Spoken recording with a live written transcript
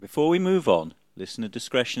Before we move on, listener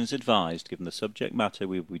discretion is advised given the subject matter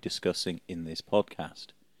we will be discussing in this podcast.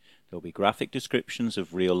 There will be graphic descriptions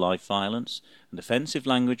of real-life violence, and offensive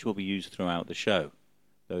language will be used throughout the show.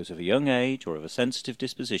 Those of a young age or of a sensitive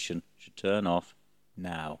disposition should turn off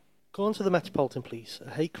now. According to the Metropolitan Police, a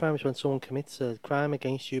hate crime is when someone commits a crime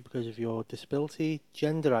against you because of your disability,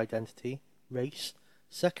 gender identity, race,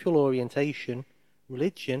 sexual orientation,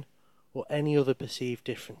 religion, or any other perceived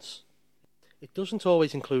difference. It doesn't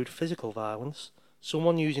always include physical violence,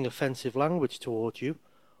 someone using offensive language towards you,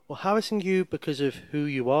 or harassing you because of who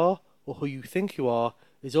you are or who you think you are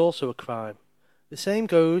is also a crime. The same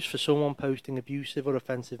goes for someone posting abusive or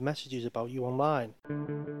offensive messages about you online.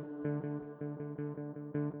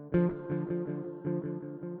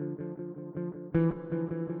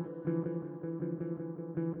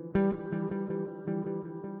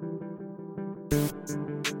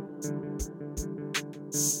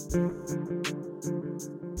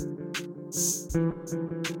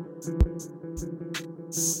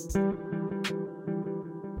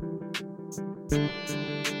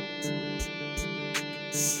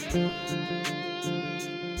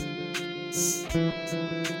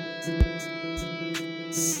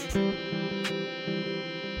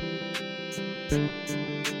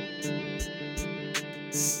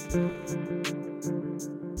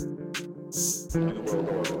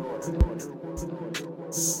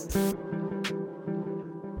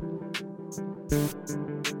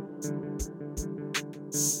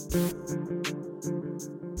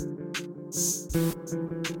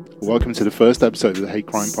 Welcome to the first episode of the Hate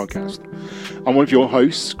Crime Podcast. I'm one of your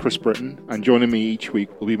hosts, Chris Britton, and joining me each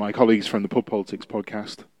week will be my colleagues from the Pub Politics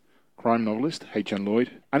Podcast, crime novelist H.N.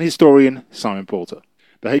 Lloyd, and historian Simon Porter.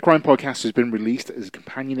 The Hate Crime Podcast has been released as a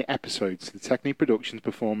companion episode to the Technique Productions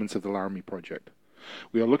performance of the Laramie Project.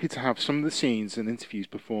 We are lucky to have some of the scenes and interviews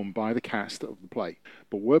performed by the cast of the play,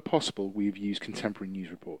 but where possible we have used contemporary news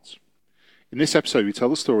reports. In this episode we tell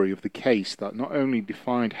the story of the case that not only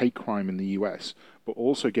defined hate crime in the US, but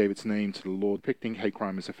also gave its name to the law depicting hate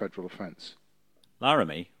crime as a federal offence.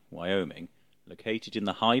 Laramie, Wyoming, located in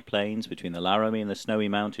the high plains between the Laramie and the Snowy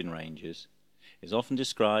Mountain Ranges, is often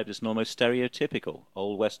described as an almost stereotypical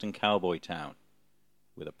old western cowboy town,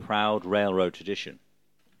 with a proud railroad tradition.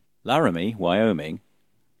 Laramie, Wyoming,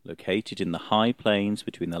 located in the high plains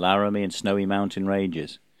between the Laramie and Snowy Mountain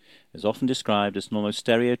Ranges, is often described as an almost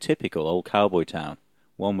stereotypical old cowboy town,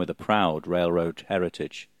 one with a proud railroad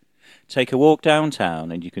heritage. Take a walk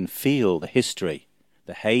downtown and you can feel the history,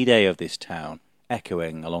 the heyday of this town,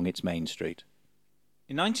 echoing along its main street.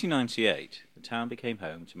 In 1998, the town became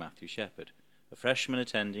home to Matthew Shepard, a freshman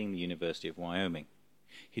attending the University of Wyoming.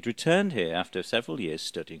 He'd returned here after several years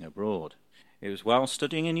studying abroad. It was while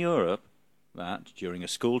studying in Europe that, during a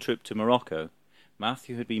school trip to Morocco,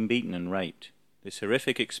 Matthew had been beaten and raped. This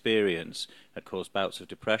horrific experience had caused bouts of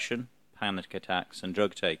depression, panic attacks, and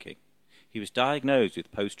drug taking. He was diagnosed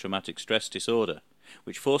with post-traumatic stress disorder,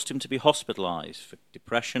 which forced him to be hospitalized for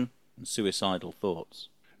depression and suicidal thoughts.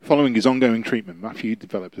 Following his ongoing treatment, Matthew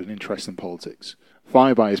developed an interest in politics,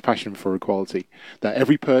 fired by his passion for equality, that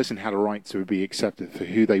every person had a right to be accepted for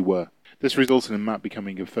who they were. This resulted in Matt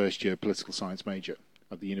becoming a first-year political science major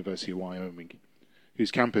at the University of Wyoming, whose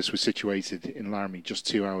campus was situated in Laramie just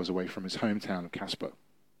 2 hours away from his hometown of Casper.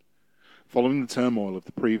 Following the turmoil of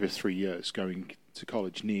the previous 3 years, going to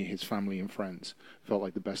college near his family and friends felt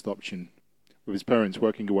like the best option, with his parents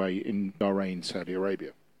working away in Bahrain, Saudi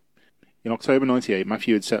Arabia. In October 1998,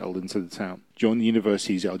 Matthew had settled into the town, joined the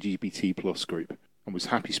university's LGBT+ group, and was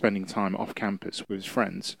happy spending time off campus with his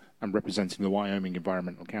friends and representing the Wyoming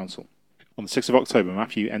Environmental Council. On the 6th of October,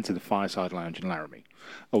 Matthew entered the Fireside Lounge in Laramie,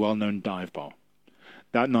 a well-known dive bar.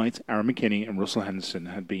 That night, Aaron McKinney and Russell Henderson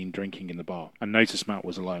had been drinking in the bar, and noticed Matt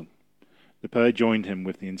was alone. The pair joined him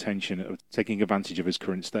with the intention of taking advantage of his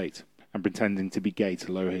current state, and pretending to be gay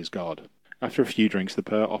to lower his guard. After a few drinks, the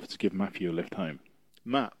pair offered to give Matthew a lift home.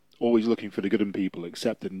 Matt, always looking for the good in people,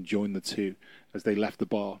 accepted and joined the two as they left the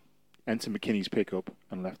bar, entered McKinney's pickup,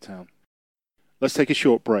 and left town. Let's take a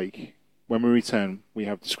short break. When we return, we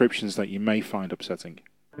have descriptions that you may find upsetting.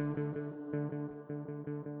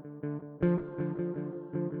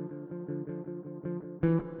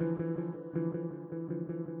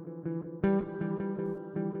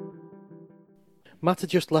 Matt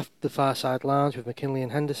had just left the Fireside Lounge with McKinley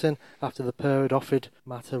and Henderson after the pair had offered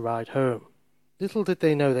Matt a ride home. Little did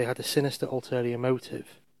they know they had a sinister ulterior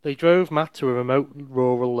motive. They drove Matt to a remote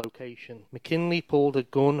rural location. McKinley pulled a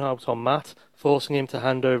gun out on Matt, forcing him to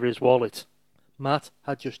hand over his wallet. Matt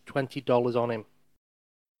had just $20 on him.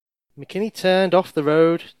 McKinney turned off the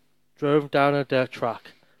road, drove down a dirt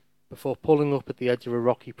track, before pulling up at the edge of a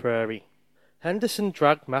rocky prairie. Henderson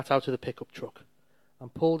dragged Matt out of the pickup truck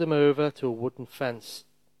and pulled him over to a wooden fence.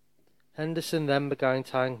 Henderson then began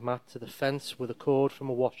tying Matt to the fence with a cord from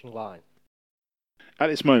a washing line. At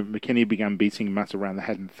this moment, McKinney began beating Matt around the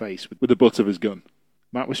head and face with the butt of his gun.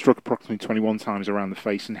 Matt was struck approximately 21 times around the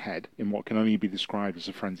face and head in what can only be described as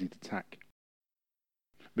a frenzied attack.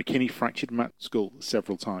 McKinney fractured Matt's skull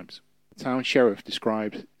several times. The town sheriff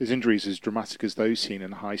described his injuries as dramatic as those seen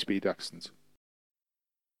in a high-speed accident.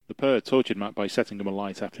 The pair tortured Matt by setting him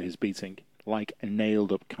alight after his beating, like a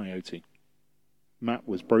nailed-up coyote. Matt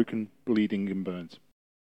was broken, bleeding and burnt.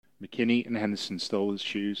 McKinney and Henderson stole his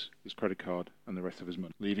shoes, his credit card and the rest of his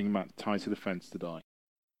money, leaving Matt tied to the fence to die.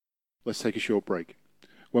 Let's take a short break.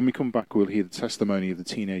 When we come back, we'll hear the testimony of the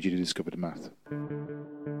teenager who discovered Matt.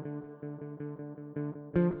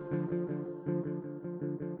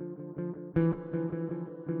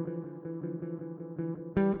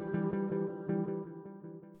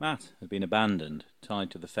 Matt had been abandoned,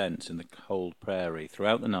 tied to the fence in the cold prairie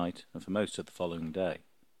throughout the night and for most of the following day.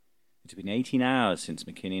 It had been 18 hours since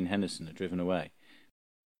McKinney and Henderson had driven away.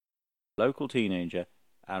 Local teenager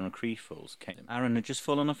Aaron Creefles came. Aaron had just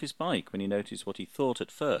fallen off his bike when he noticed what he thought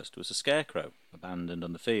at first was a scarecrow abandoned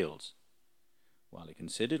on the fields. While he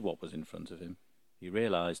considered what was in front of him, he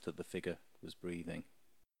realized that the figure was breathing.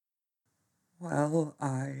 Well,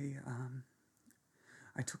 I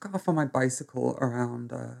took off on my bicycle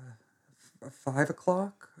around 5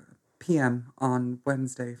 o'clock p.m. on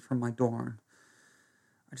Wednesday from my dorm.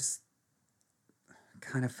 I just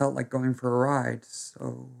kind of felt like going for a ride,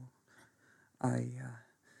 so I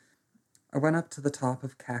went up to the top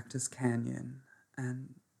of Cactus Canyon,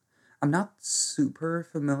 and I'm not super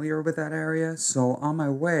familiar with that area, so on my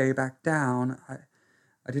way back down, I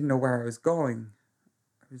didn't know where I was going.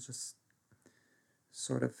 I was just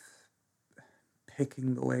sort of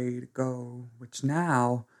picking the way to go, which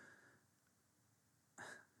now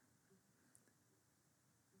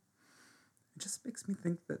it just makes me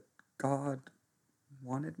think that God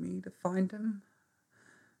wanted me to find him,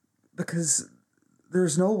 because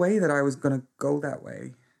there's no way that I was going to go that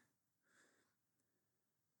way.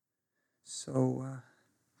 So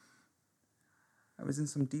I was in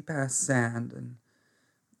some deep-ass sand, and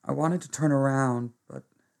I wanted to turn around, but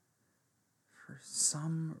for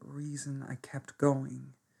some reason I kept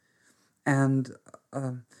going. And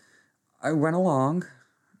I went along,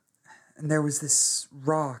 and there was this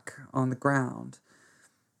rock on the ground,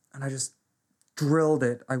 and I just drilled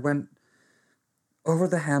it. I went over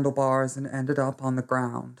the handlebars and ended up on the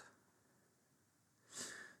ground.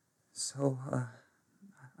 So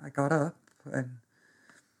I got up, and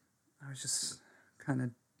I was just kind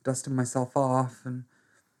of dusting myself off, and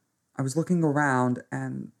I was looking around,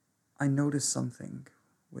 and I noticed something,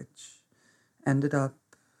 which ended up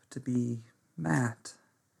to be Matt.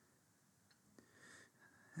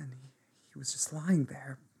 And he was just lying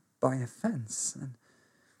there by a fence, and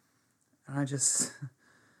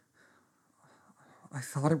I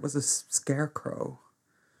thought it was a scarecrow.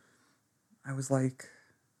 I was like,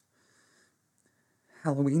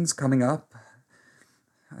 Halloween's coming up.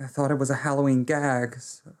 I thought it was a Halloween gag,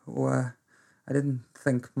 so I didn't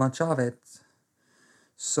think much of it.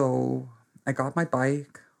 So I got my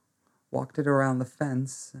bike, walked it around the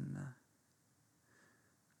fence, and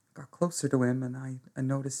got closer to him, and I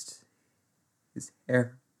noticed his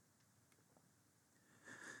hair.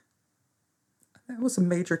 That was a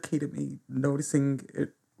major key to me, noticing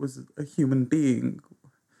it was a human being,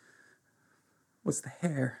 was the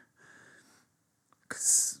hair.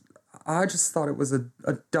 Because I just thought it was a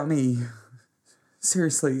dummy.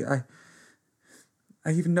 Seriously, I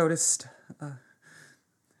even noticed, I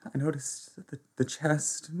noticed the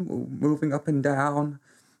chest moving up and down.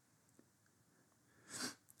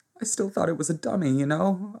 I still thought it was a dummy, you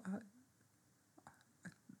know?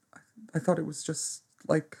 I thought it was just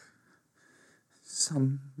like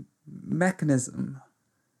some mechanism.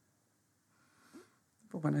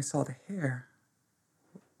 But when I saw the hair,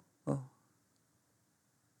 well,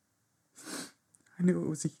 I knew it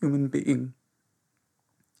was a human being.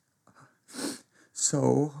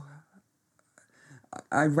 So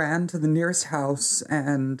I ran to the nearest house,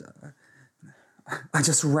 and I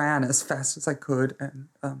just ran as fast as I could, and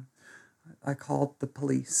I called the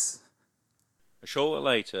police. A short while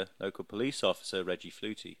later, local police officer Reggie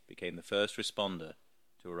Flutie became the first responder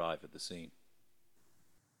to arrive at the scene.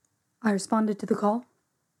 I responded to the call.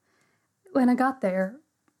 When I got there,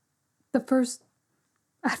 at first,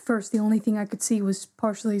 the only thing I could see was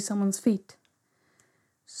partially someone's feet.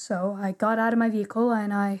 So I got out of my vehicle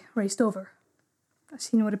and I raced over. I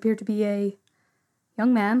seen what appeared to be a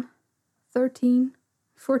young man, 13,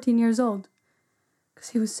 14 years old,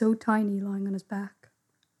 because he was so tiny lying on his back.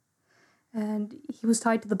 And he was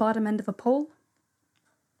tied to the bottom end of a pole.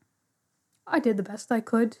 I did the best I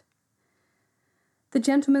could. The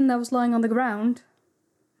gentleman that was lying on the ground,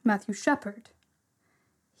 Matthew Shepherd,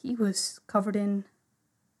 he was covered in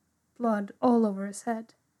blood all over his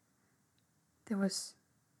head. There was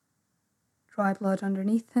dry blood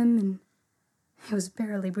underneath him, and he was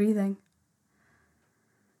barely breathing.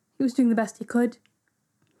 He was doing the best he could.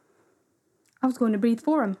 I was going to breathe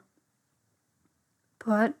for him,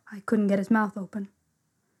 but I couldn't get his mouth open.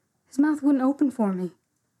 His mouth wouldn't open for me.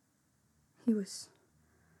 He was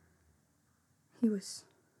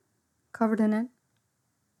covered in it.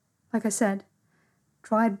 Like I said,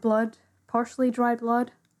 dried blood, partially dried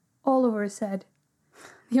blood, all over his head.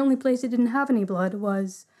 The only place it didn't have any blood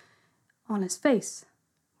was on his face,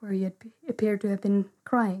 where he appeared to have been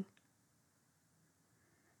crying.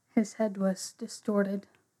 His head was distorted.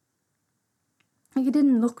 He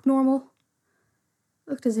didn't look normal.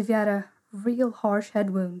 Looked as if he had a real harsh head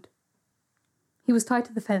wound. He was tied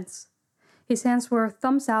to the fence. His hands were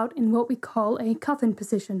thumbs out in what we call a coffin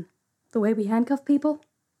position, the way we handcuff people.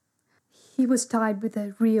 He was tied with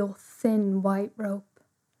a real thin white rope,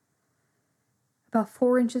 about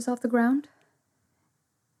 4 inches off the ground,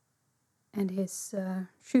 and his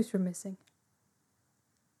shoes were missing.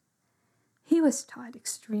 He was tied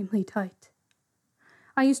extremely tight.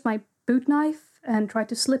 I used my boot knife and tried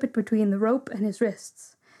to slip it between the rope and his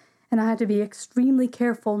wrists, and I had to be extremely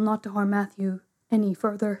careful not to harm Matthew any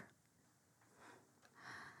further.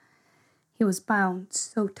 He was bound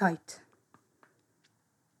so tight.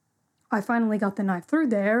 I finally got the knife through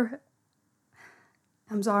there.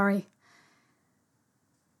 I'm sorry.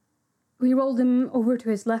 We rolled him over to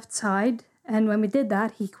his left side, and when we did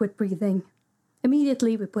that, he quit breathing.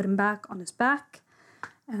 Immediately, we put him back on his back,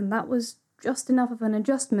 and that was just enough of an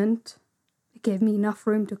adjustment. It gave me enough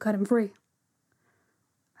room to cut him free.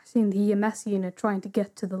 I seen the EMS unit trying to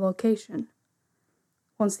get to the location.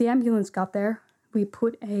 Once the ambulance got there, we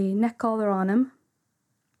put a neck collar on him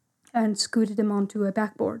and scooted him onto a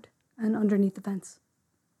backboard and underneath the fence.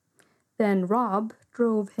 Then Rob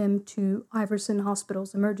drove him to Iverson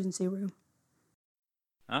Hospital's emergency room.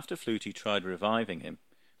 After Flutie tried reviving him,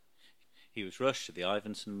 he was rushed to the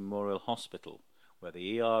Iverson Memorial Hospital, where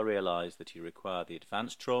the ER realised that he required the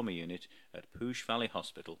advanced trauma unit at Poosh Valley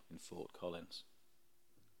Hospital in Fort Collins.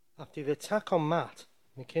 After the attack on Matt,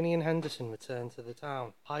 McKinney and Henderson returned to the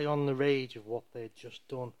town, high on the rage of what they had just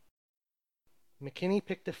done. McKinney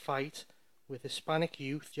picked a fight with Hispanic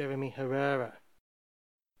youth Jeremy Herrera.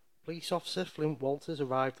 Police officer Flint Walters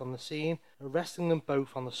arrived on the scene, arresting them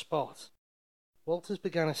both on the spot. Walters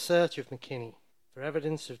began a search of McKinney for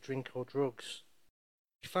evidence of drink or drugs.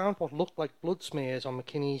 He found what looked like blood smears on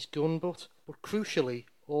McKinney's gun butt, but crucially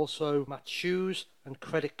also Matt's shoes and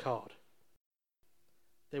credit card.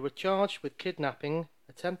 They were charged with kidnapping,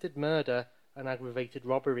 attempted murder and aggravated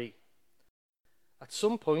robbery. At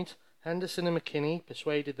some point, Henderson and McKinney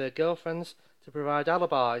persuaded their girlfriends to provide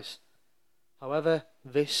alibis. However,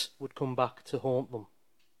 this would come back to haunt them.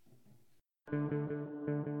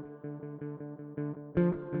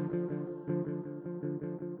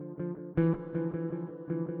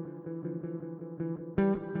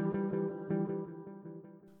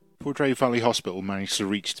 Portray Valley Hospital managed to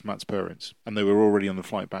reach Matt's parents, and they were already on the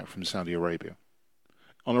flight back from Saudi Arabia.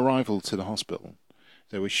 On arrival to the hospital,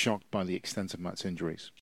 they were shocked by the extent of Matt's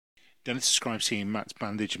injuries. Dennis described seeing Matt's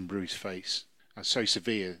bandaged and bruised face as so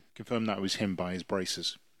severe, confirmed that it was him by his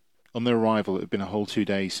braces. On their arrival, it had been a whole 2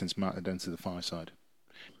 days since Matt had entered the fireside.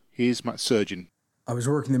 Here's Matt's surgeon. I was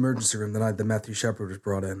working in the emergency room the night that Matthew Shepherd was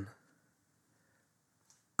brought in.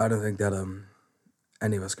 I don't think that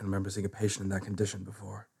any of us can remember seeing a patient in that condition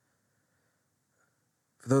before.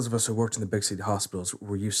 For those of us who worked in the big city hospitals,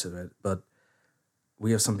 we're used to it, but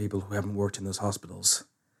we have some people who haven't worked in those hospitals.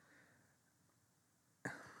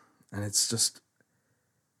 And it's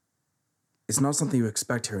not something you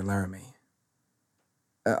expect here in Laramie.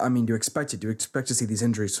 I mean, do you expect it? Do you expect to see these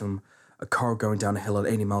injuries from a car going down a hill at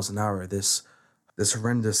 80 miles an hour, this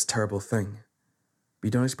horrendous, terrible thing? But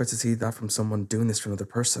you don't expect to see that from someone doing this for another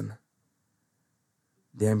person.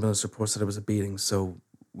 The ambulance report said it was a beating, so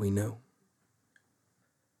we knew.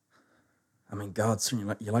 I mean, God,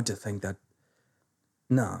 soon you like to think that,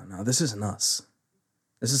 no, this isn't us.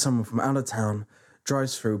 This is someone from out of town,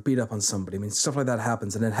 drives through, beat up on somebody. I mean, stuff like that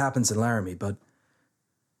happens, and it happens in Laramie, but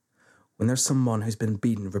when there's someone who's been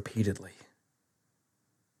beaten repeatedly,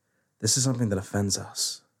 this is something that offends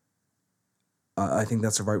us. I think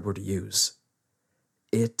that's the right word to use.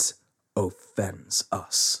 It offends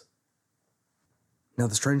us. Now,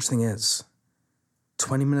 the strange thing is,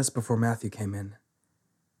 20 minutes before Matthew came in,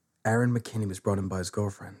 Aaron McKinney was brought in by his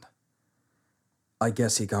girlfriend. I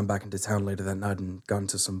guess he'd gone back into town later that night and got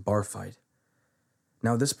into some bar fight.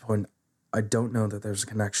 Now at this point, I don't know that there's a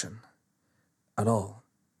connection at all.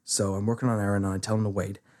 So I'm working on Aaron and I tell him to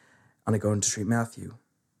wait, and I go in to treat Matthew.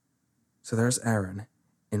 So there's Aaron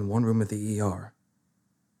in one room of the ER,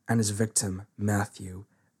 and his victim, Matthew,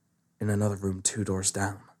 in another room 2 doors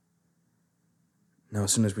down. Now,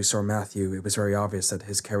 as soon as we saw Matthew, it was very obvious that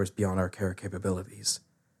his care was beyond our care capabilities.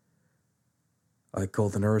 I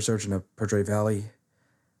called the neurosurgeon at Perdray Valley,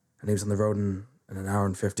 and he was on the road in an hour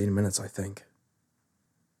and 15 minutes, I think.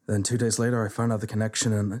 Then 2 days later, I found out the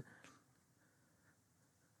connection, and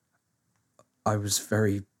I was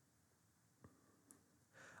very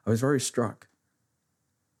struck.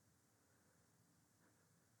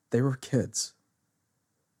 They were kids.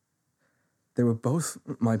 They were both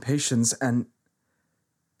my patients, and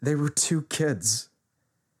they were 2 kids.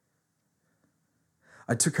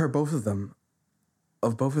 I took care of both of them,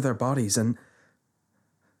 of both of their bodies, and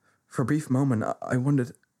for a brief moment, I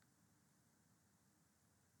wondered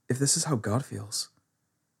if this is how God feels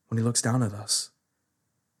when he looks down at us.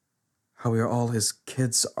 How we are all his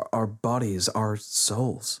kids, our bodies, our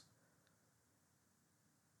souls.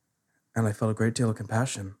 And I felt a great deal of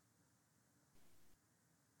compassion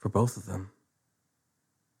for both of them.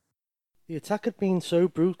 The attack had been so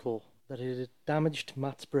brutal that it had damaged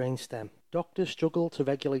Matt's brainstem. Doctors struggled to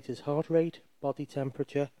regulate his heart rate, body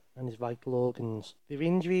temperature, and his vital organs. The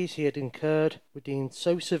injuries he had incurred were deemed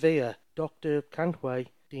so severe, Dr. Cantway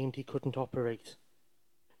deemed he couldn't operate.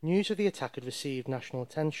 News of the attack had received national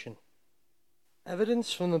attention.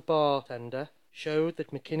 Evidence from the bartender showed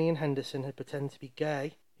that McKinney and Henderson had pretended to be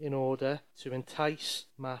gay in order to entice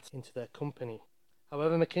Matt into their company.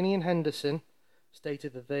 However, McKinney and Henderson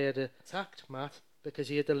stated that they had attacked Matt because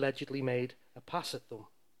he had allegedly made a pass at them.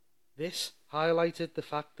 This highlighted the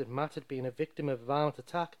fact that Matt had been a victim of a violent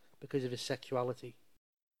attack because of his sexuality.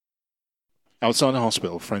 Outside the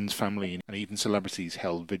hospital, friends, family, and even celebrities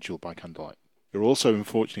held vigil by candlelight. It also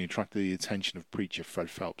unfortunately attracted the attention of preacher Fred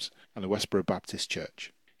Phelps and the Westboro Baptist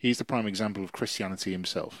Church. He is the prime example of Christianity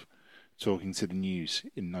himself, talking to the news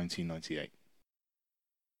in 1998.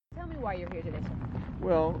 Tell me why you're here today, sir.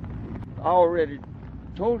 Well, I already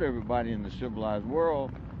told everybody in the civilized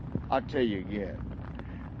world. I'll tell you again.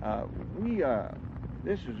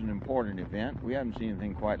 This is an important event. We haven't seen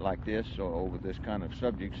anything quite like this over this kind of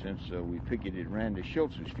subject since we picketed Randy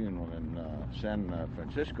Schultz's funeral in San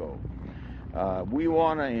Francisco. We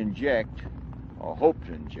want to inject, or hope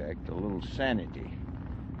to inject, a little sanity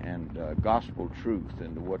and gospel truth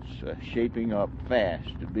into what's shaping up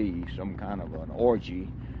fast to be some kind of an orgy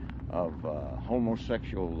of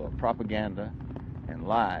homosexual propaganda and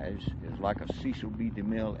lies. Is like a Cecil B.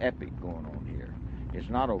 DeMille epic going on here. It's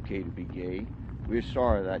not okay to be gay. We're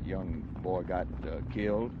sorry that young boy got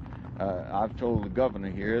killed. I've told the governor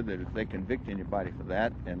here that if they convict anybody for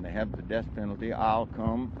that and they have the death penalty, I'll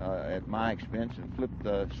come at my expense and flip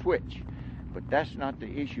the switch. But that's not the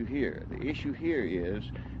issue here. The issue here is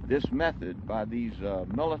this method by these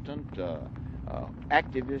militant,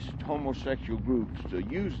 activist homosexual groups to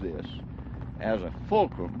use this as a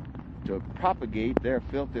fulcrum to propagate their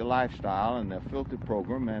filthy lifestyle and their filthy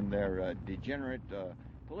program and their degenerate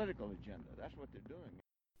political agenda. That's what they're doing.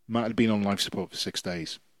 Matt had been on life support for 6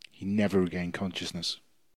 days. He never regained consciousness.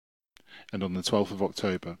 And on the 12th of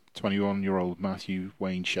October, 21-year-old Matthew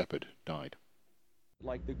Wayne Shepard died.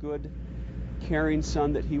 Like the good, caring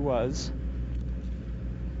son that he was,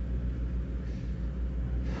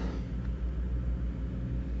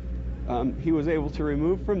 he was able to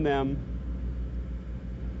remove from them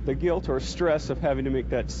the guilt or stress of having to make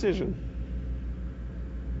that decision.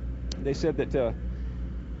 They said that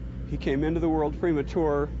he came into the world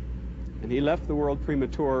premature and he left the world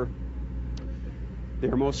premature. They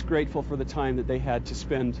are most grateful for the time that they had to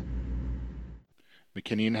spend.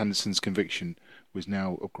 McKinney and Henderson's conviction was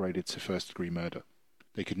now upgraded to first-degree murder.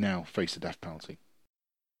 They could now face the death penalty.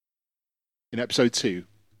 In episode 2,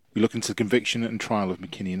 we look into the conviction and trial of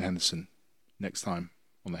McKinney and Henderson, next time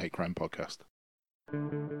on the Hate Crime Podcast.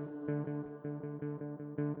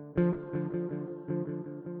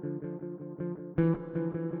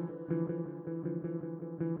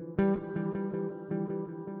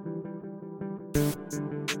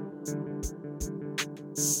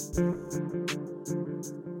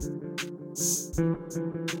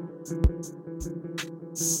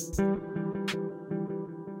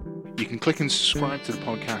 You can click and subscribe to the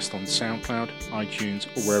podcast on SoundCloud, iTunes,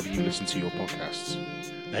 or wherever you listen to your podcasts.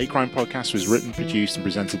 The Hate Crime Podcast was written, produced and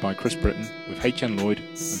presented by Chris Britton with H.N. Lloyd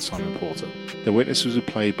and Simon Porter. The witnesses were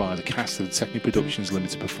played by the cast of the Technic Productions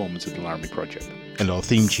Limited performance of the Laramie Project. And our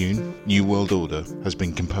theme tune, New World Order, has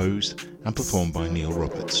been composed and performed by Neil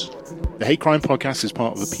Roberts. The Hate Crime Podcast is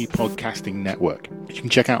part of the P-Podcasting Network. You can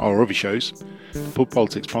check out our other shows, the Pub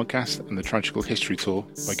Politics Podcast and the Tragical History Tour,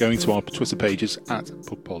 by going to our Twitter pages at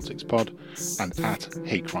PubPoliticsPod and at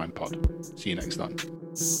Hate Crime Pod. See you next time.